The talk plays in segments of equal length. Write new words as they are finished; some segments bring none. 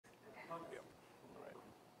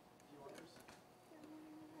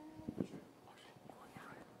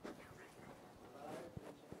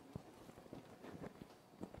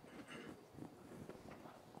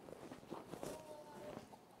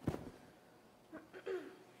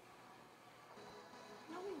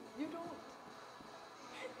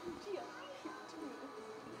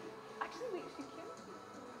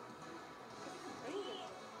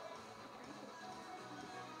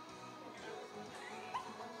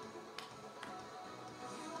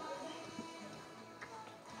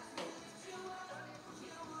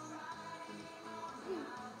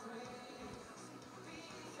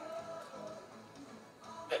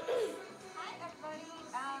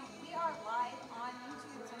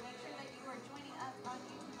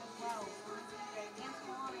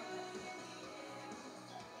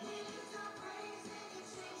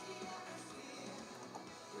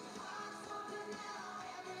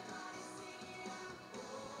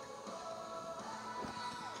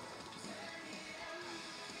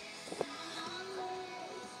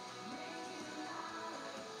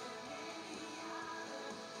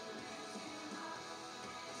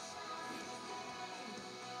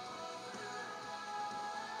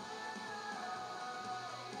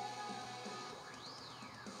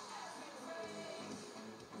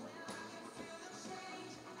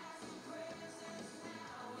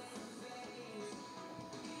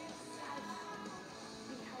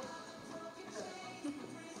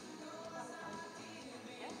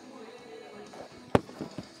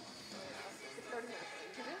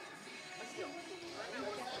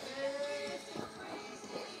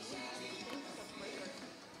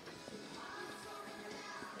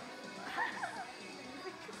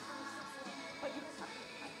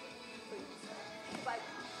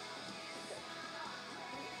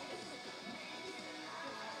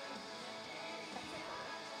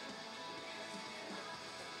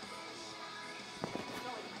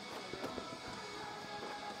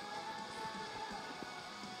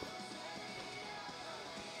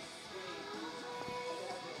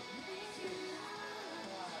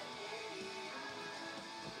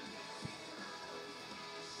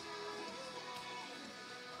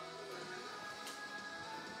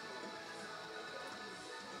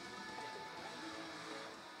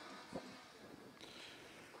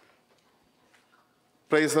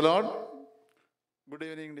Praise the Lord. Good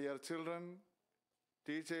evening, dear children,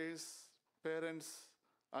 teachers, parents,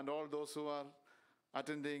 and all those who are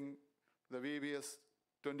attending the VBS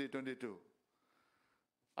 2022.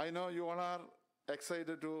 I know you all are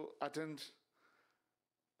excited to attend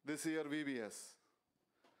this year VBS.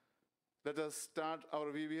 Let us start our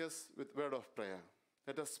VBS with word of prayer.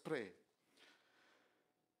 Let us pray.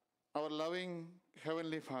 Our loving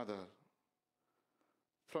Heavenly Father,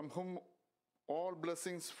 from whom all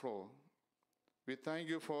blessings flow, we thank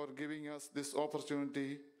you for giving us this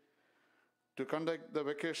opportunity to conduct the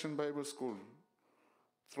Vacation Bible School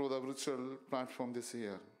through the virtual platform this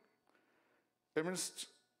year. Amidst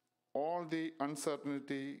all the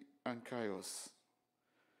uncertainty and chaos,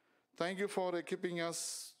 thank you for equipping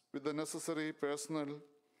us with the necessary personnel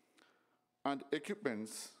and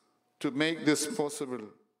equipments to make this possible.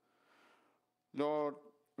 Lord,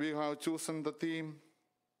 we have chosen the theme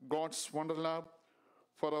God's Wonder Lab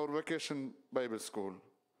for our Vacation Bible School.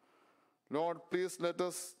 Lord, please let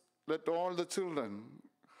all the children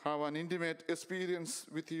have an intimate experience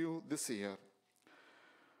with you this year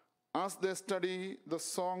as they study the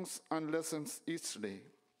songs and lessons each day.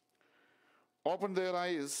 Open their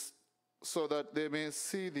eyes so that they may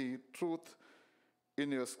see the truth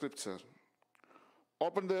in your scripture.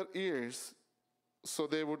 Open their ears so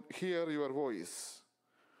they would hear your voice.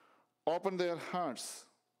 Open their hearts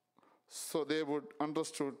so they would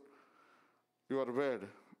understand your word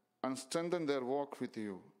and strengthen their walk with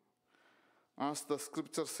you. As the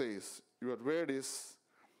scripture says, your word is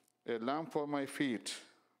a lamp for my feet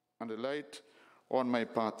and a light on my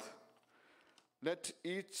path. Let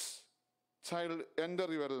each child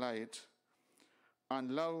enter your light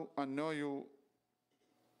and love and know you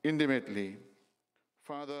intimately.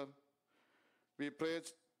 Father, we pray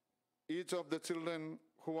each of the children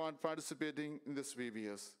who are participating in this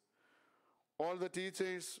VBS, all the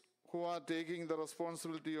teachers who are taking the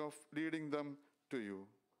responsibility of leading them to you,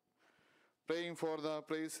 praying for the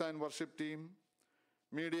praise and worship team,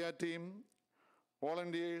 media team,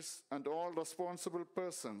 volunteers, and all responsible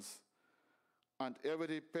persons, and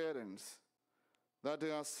every parent that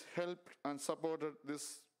has helped and supported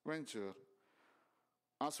this venture,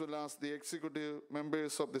 as well as the executive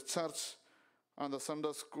members of the church and the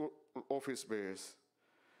Sunday school office bearers,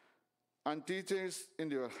 and teachers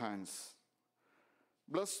in your hands.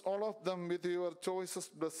 Bless all of them with your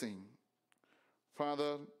choicest blessing.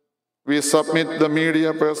 Father, we submit the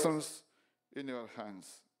media persons in your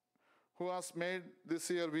hands, who has made this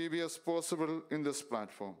year VBS possible in this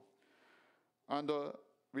platform. And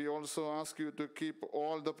we also ask you to keep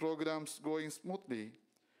all the programs going smoothly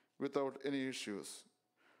without any issues.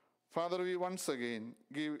 Father, we once again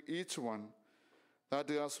give each one that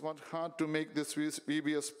has worked hard to make this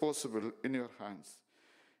VBS possible in your hands.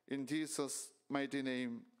 In Jesus' mighty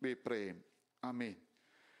name we pray. Amen.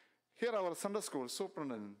 Here our Sunday school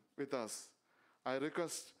superintendent with us. I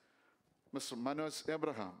request Mr. Manoj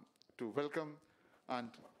Abraham to welcome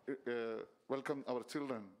our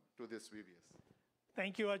children to this VBS.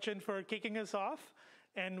 Thank you, Achin, for kicking us off.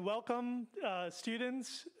 And welcome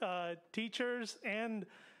students, teachers, and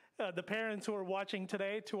the parents who are watching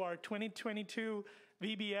today to our 2022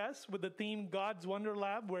 VBS with the theme God's Wonder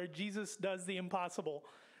Lab, where Jesus does the impossible.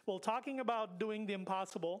 Well, talking about doing the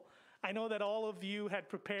impossible, I know that all of you had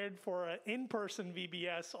prepared for an in-person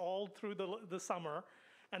VBS all through the summer,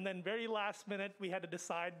 and then very last minute we had to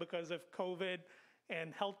decide because of COVID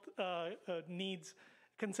and health needs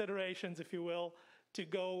considerations, if you will, to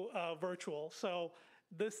go virtual. So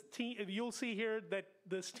this team, you'll see here that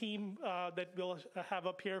this team that we'll have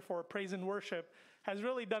up here for praise and worship has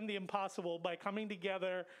really done the impossible by coming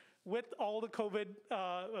together with all the COVID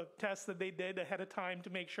tests that they did ahead of time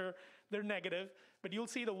to make sure they're negative. But you'll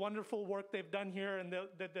see the wonderful work they've done here, and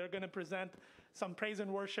that they're going to present some praise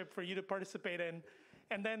and worship for you to participate in.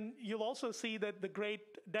 And then you'll also see that the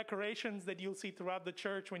great decorations that you'll see throughout the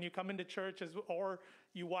church when you come into church or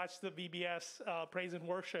you watch the VBS praise and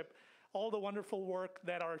worship, all the wonderful work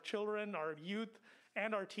that our children, our youth,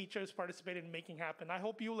 and our teachers participated in making happen. I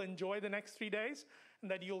hope you'll enjoy the next 3 days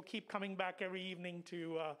and that you'll keep coming back every evening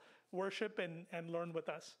to worship and learn with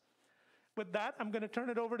us. With that, I'm going to turn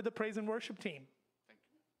it over to the praise and worship team.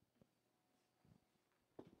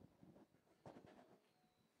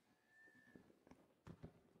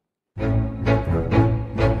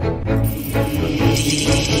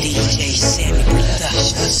 DJ Sammy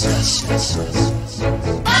Productions.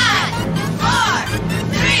 5, 4,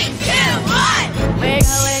 3, 2, 1. We're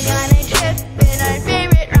going on a trip in our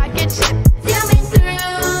favorite rocket ship, zooming through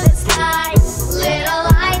the sky. Little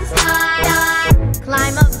Einstein,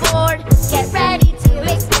 climb aboard, get ready to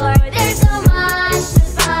explore. There's so much to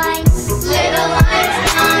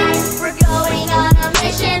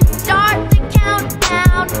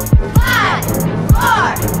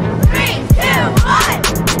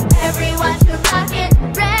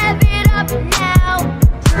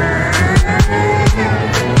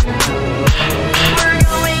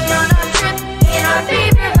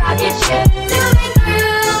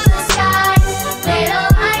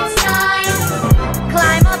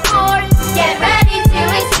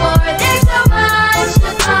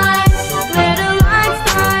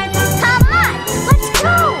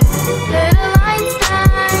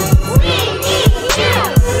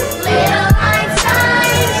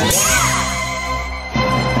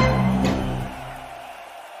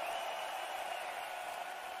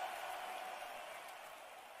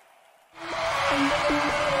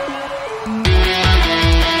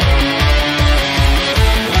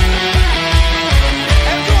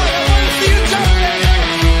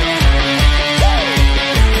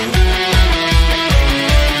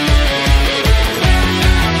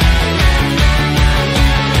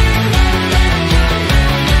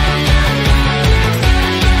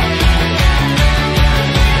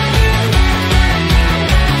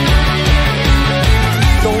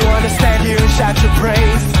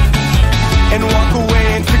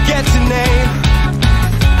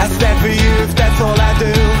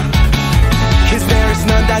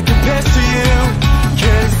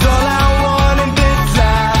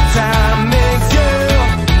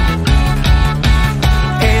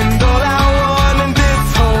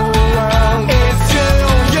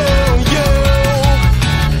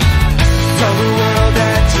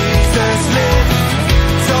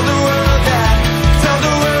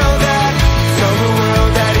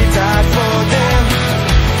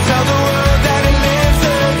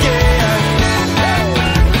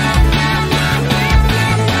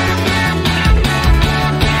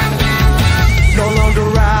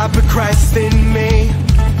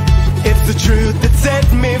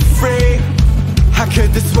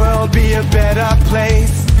world be a better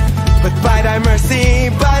place, but by thy mercy,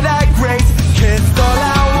 by thy grace, 'cause all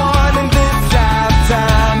I want in this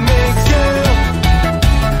lifetime is you,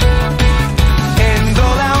 and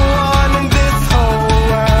all I want in this whole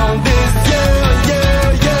world is you, you,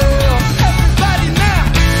 you. Everybody now!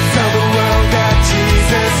 Tell the world that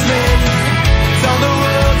Jesus lives. Tell the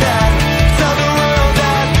world that, tell the world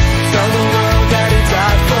that, tell the world that he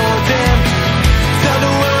died for them. Tell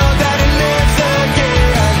the world that he lives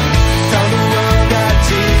again. Tell the world that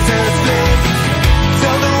Jesus lives.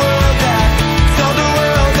 Tell the world that, tell the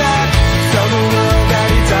world that, tell the world that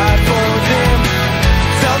he died for them.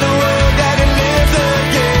 Tell the world that he lives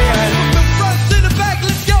again. From the front to the back,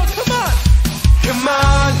 let's go, come on. Come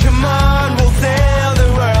on, come on, we'll tell the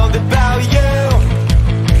world about you.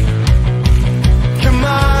 Come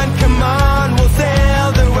on, we'll tell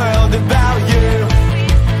the world about you.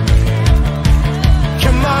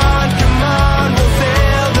 Come on, we'll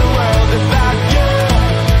tell the world about you.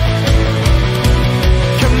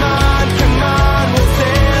 Come on, we'll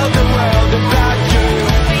tell the world about you.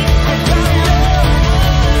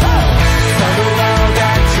 Tell the world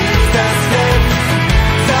that Jesus lives.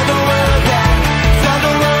 Tell the world that, tell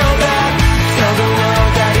the world that, tell the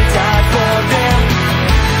world that he died for them.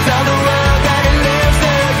 Tell the world that he lives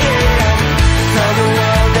again. Tell the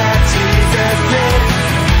world that Jesus lives.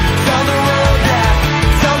 Tell the world that,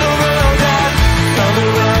 tell the world that, tell the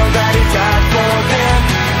world that he died for them.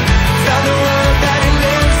 Tell the world that he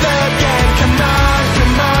lives again. Come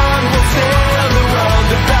on, we'll tell the world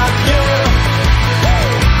about you.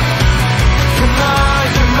 Come on,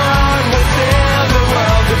 we'll tell the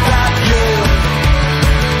world about you.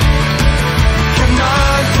 Come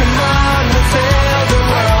on, we'll tell the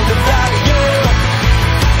world about you.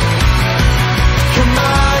 Come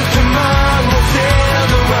on, we'll tell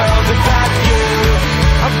the world about you.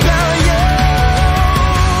 About you.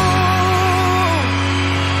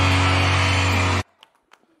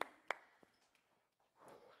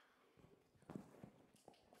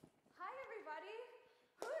 Hi, everybody.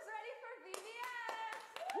 Who's ready for VBS?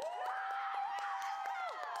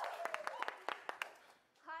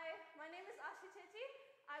 Hi, my name is Ashititi.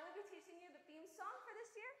 I will be teaching you the theme song for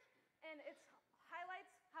this year, and it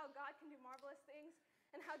highlights how God can do marvelous things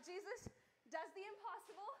and how Jesus does the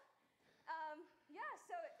impossible.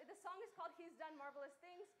 So the song is called He's Done Marvelous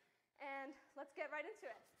Things, and let's get right into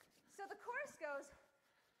it. So the chorus goes,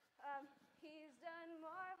 He's done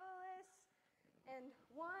marvelous and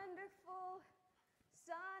wonderful,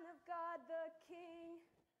 Son of God the King,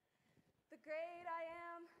 the great I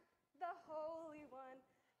am, the Holy One,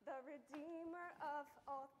 the Redeemer of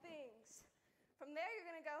all things. From there you're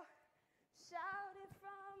going to go, shout it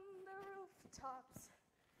from the rooftops,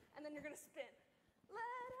 and then you're going to spin.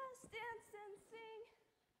 Let us dance and sing.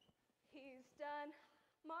 He's done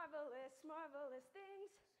marvelous, marvelous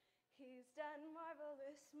things. He's done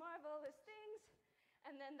marvelous, marvelous things.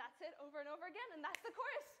 And then that's it over and over again, and that's the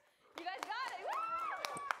chorus. You guys got it.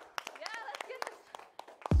 Woo! Yeah, let's get this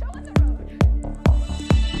show on the road.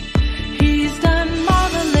 He's done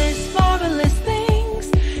marvelous, marvelous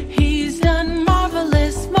things. He's done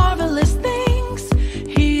marvelous, marvelous things.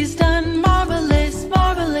 He's done marvelous,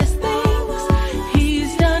 marvelous things.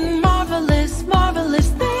 He's done marvelous, marvelous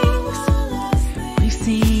things. We've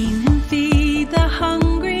seen him feed the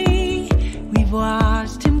hungry. We've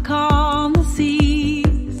watched him calm the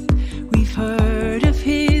seas. We've heard of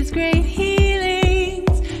his great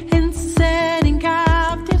healings.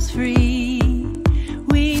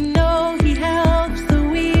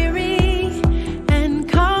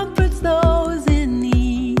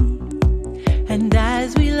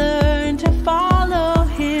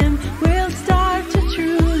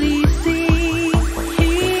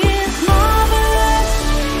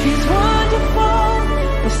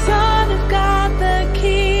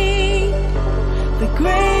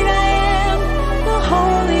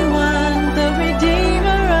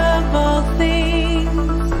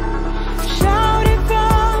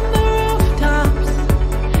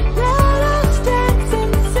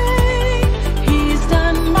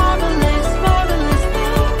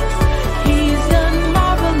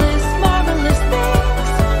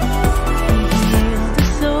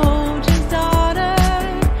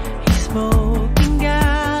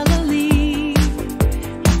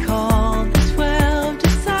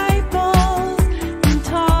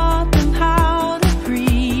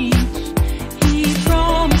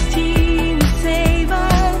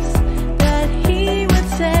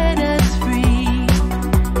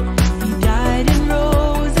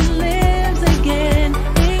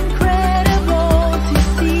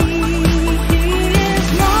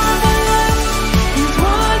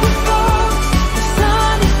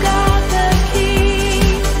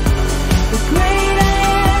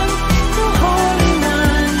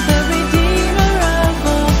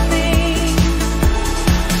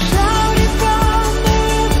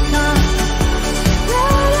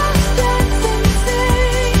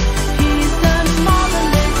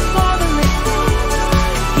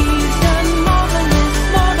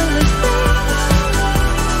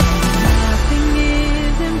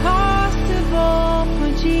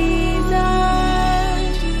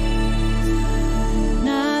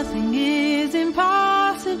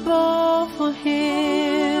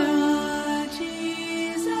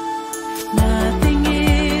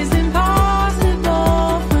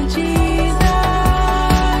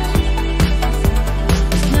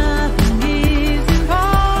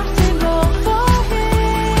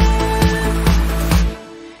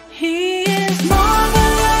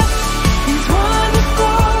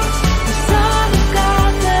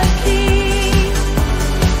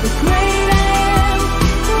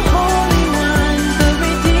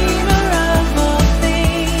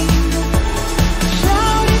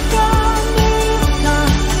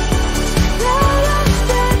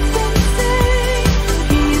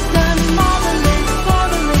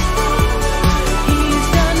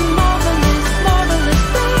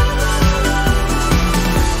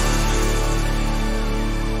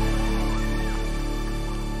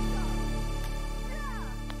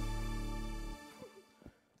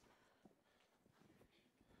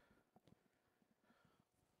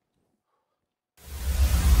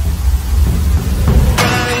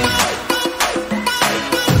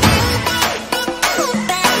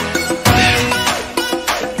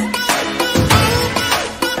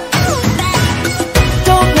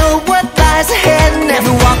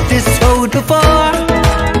 road before.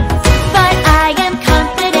 But I am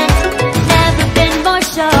confident, never been more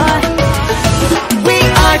sure. We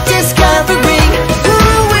are discovering who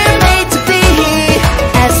we're made to be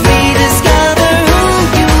as we discover who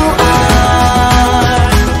you are.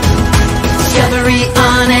 Discovery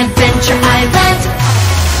on Adventure Island.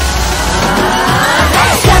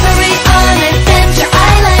 Discovery on Adventure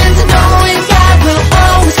Island. Knowing God will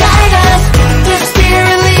always guide us. The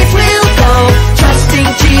Spirit leads we'll go. Trusting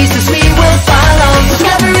Jesus we will follow.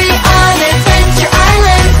 Discovery on Adventure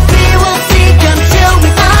Island. We will seek until we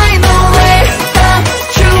find the way, the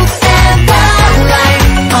truth and the light.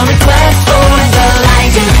 On a quest for the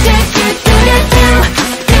light.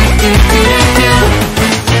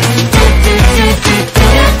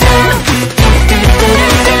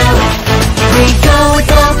 We go with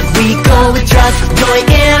hope, we go with trust, joy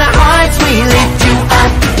in our hearts, we lift you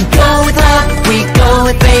up. We go with love, we go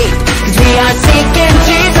with faith, 'cause we are seeking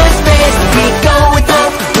Jesus' face. We go with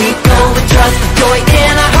hope, we go with trust, joy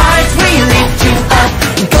in our hearts, we lift you up.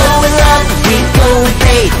 We go with love, we go with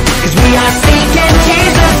faith, 'cause we are seeking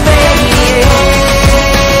Jesus' face.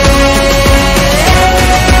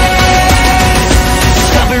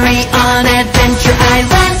 Discovery on Adventure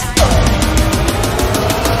Island.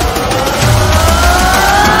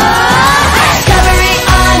 Discovery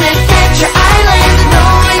on Adventure Island.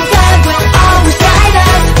 Knowing God will always guide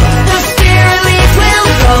us. The Spirit leads we'll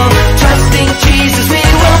go. Trusting Jesus we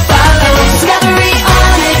will follow. Discovery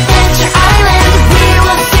on Adventure Island. We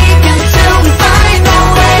will seek until we find the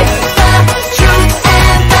way, the truth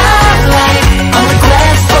and the light. On the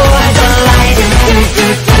quest for the light.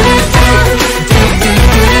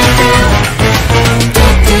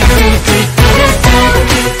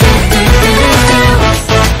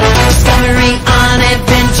 Discovery on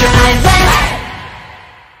Adventure Island.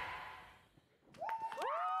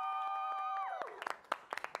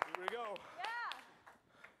 Here we go.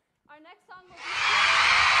 Yeah. Our next song will be.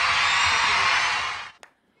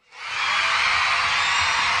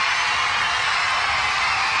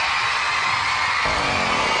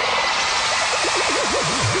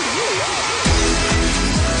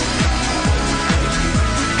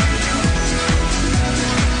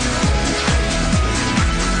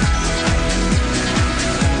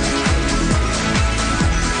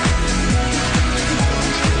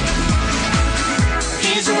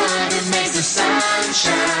 He's the one who makes the sun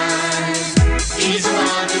shine. He's the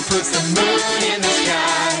one who puts the moon in the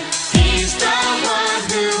sky. He's the one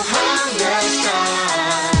who hung the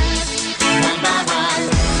stars one by one.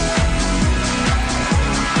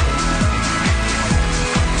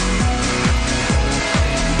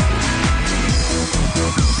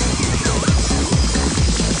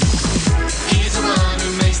 He's the one who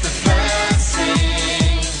makes the birds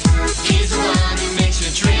sing. He's the one who makes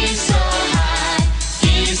your dreams so high.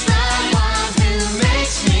 He's the one who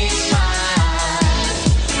makes me smile.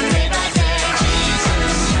 Day by day, Jesus.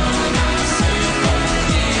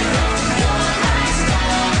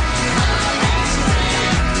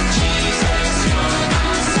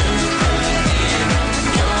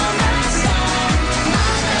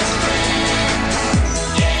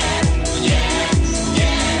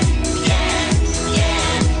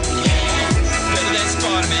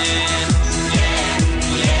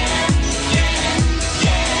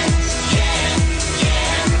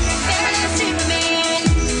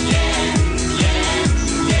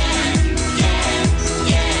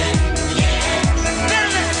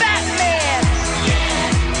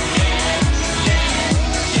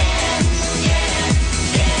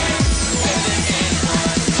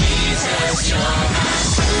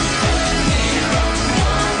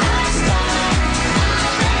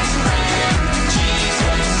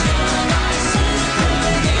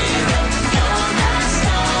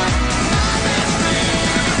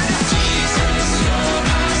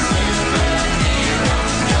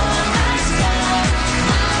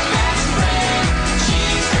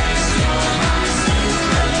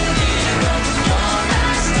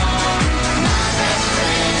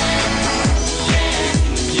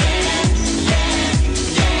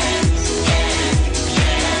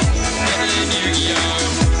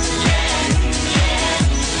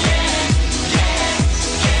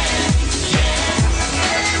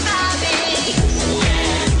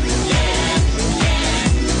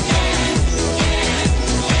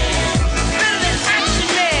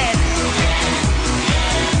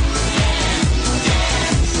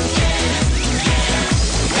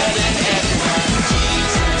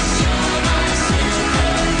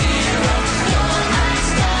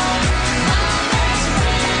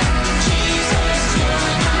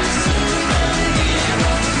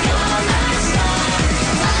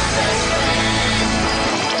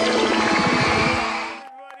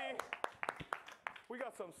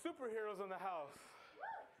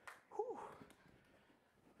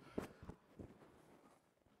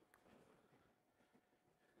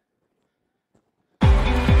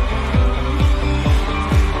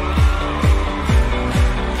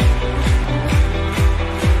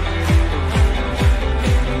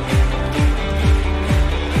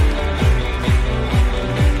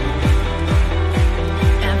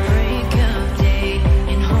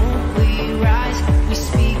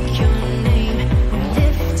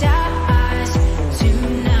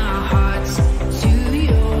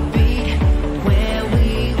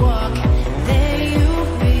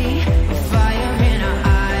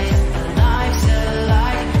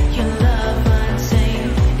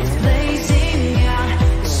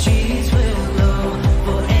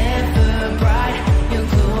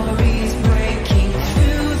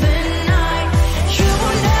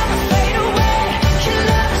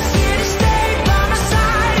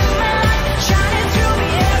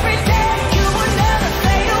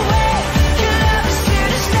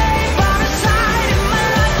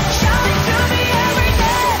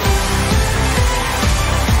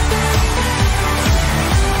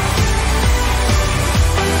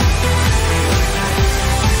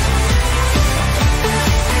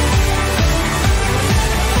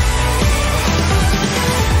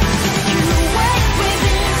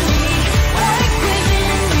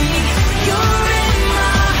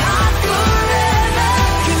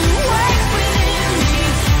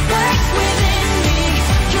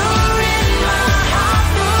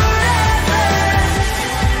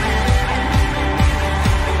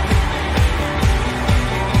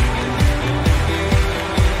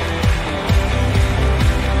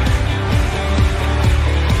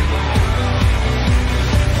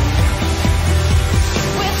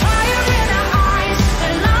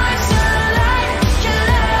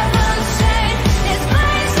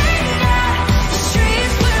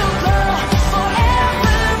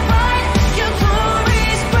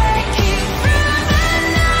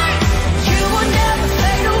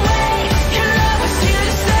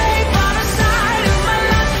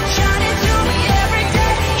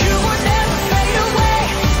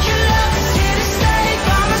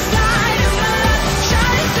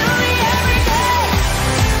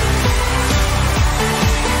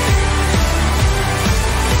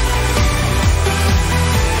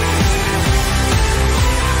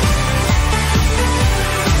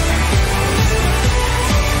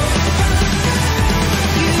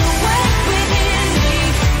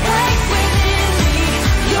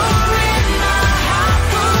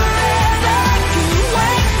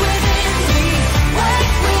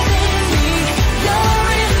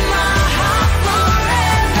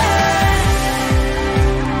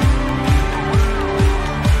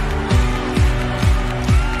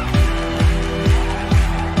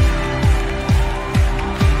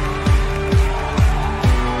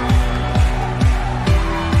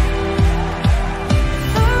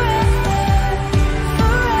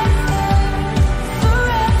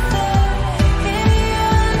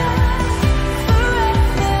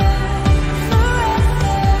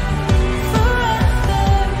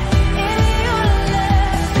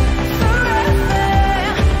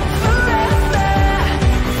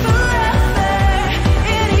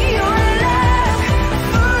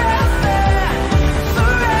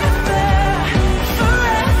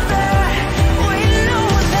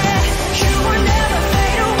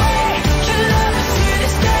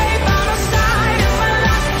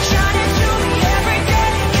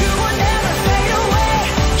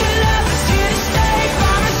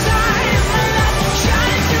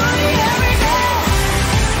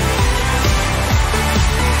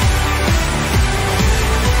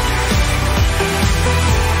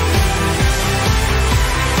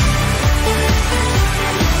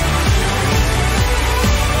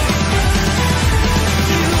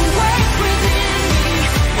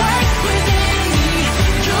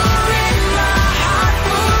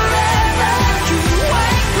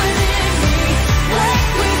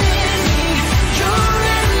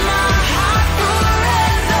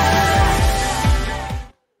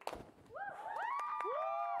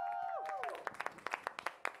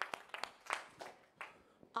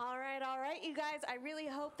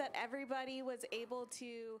 hope that everybody was able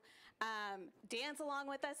to dance along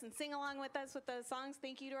with us and sing along with us with those songs.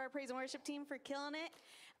 Thank you to our praise and worship team for killing it.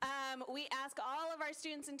 We ask all of our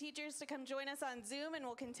students and teachers to come join us on Zoom, and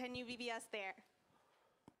we'll continue VBS there.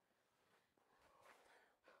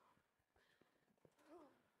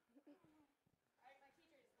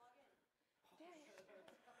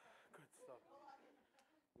 Good stuff.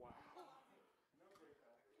 Wow.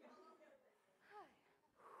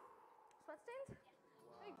 Sweat stains?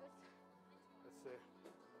 They exist. Let's see.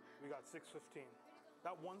 We got 615.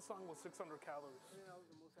 That one song was 600 calories. Yeah, that was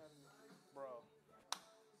the most out of me. Bro.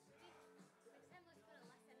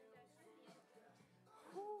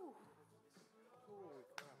 Whew. Holy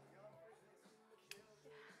crap.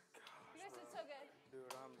 You guys did so good.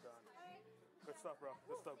 Dude, I'm done. Good stuff, bro.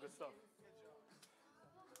 Good stuff, good stuff.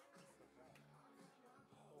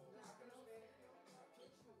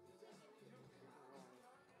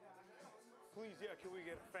 Please, yeah, can we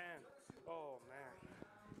get a fan? Oh, man.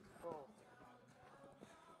 Oh.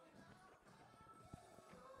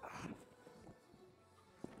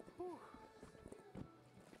 Whew.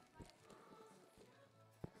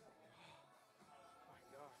 My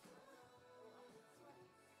God.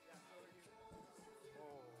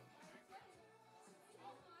 Oh.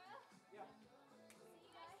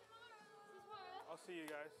 I'll see you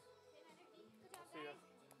guys. I'll see ya.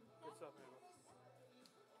 Good stuff, man.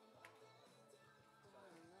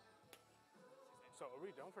 So, are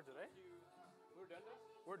we done for today? We're done now?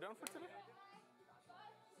 We're done for today?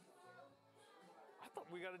 I thought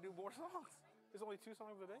we got to do more songs. There's only 2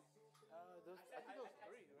 songs a day? I think those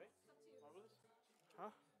 3, right? Marvelous?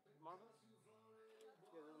 Huh? Marvelous?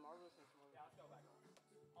 Yeah, there's Marvelous and some other. Yeah, let's go back home.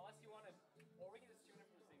 Unless you want to, or we can just tune it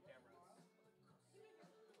from the same camera. Okay.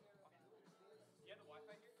 Do you have the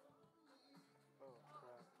Wi-Fi here? Oh,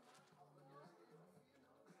 crap.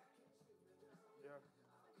 Yeah.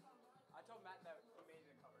 I told Matt that he made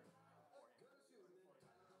the cover for him.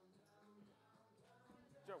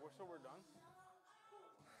 Joe, so we're done?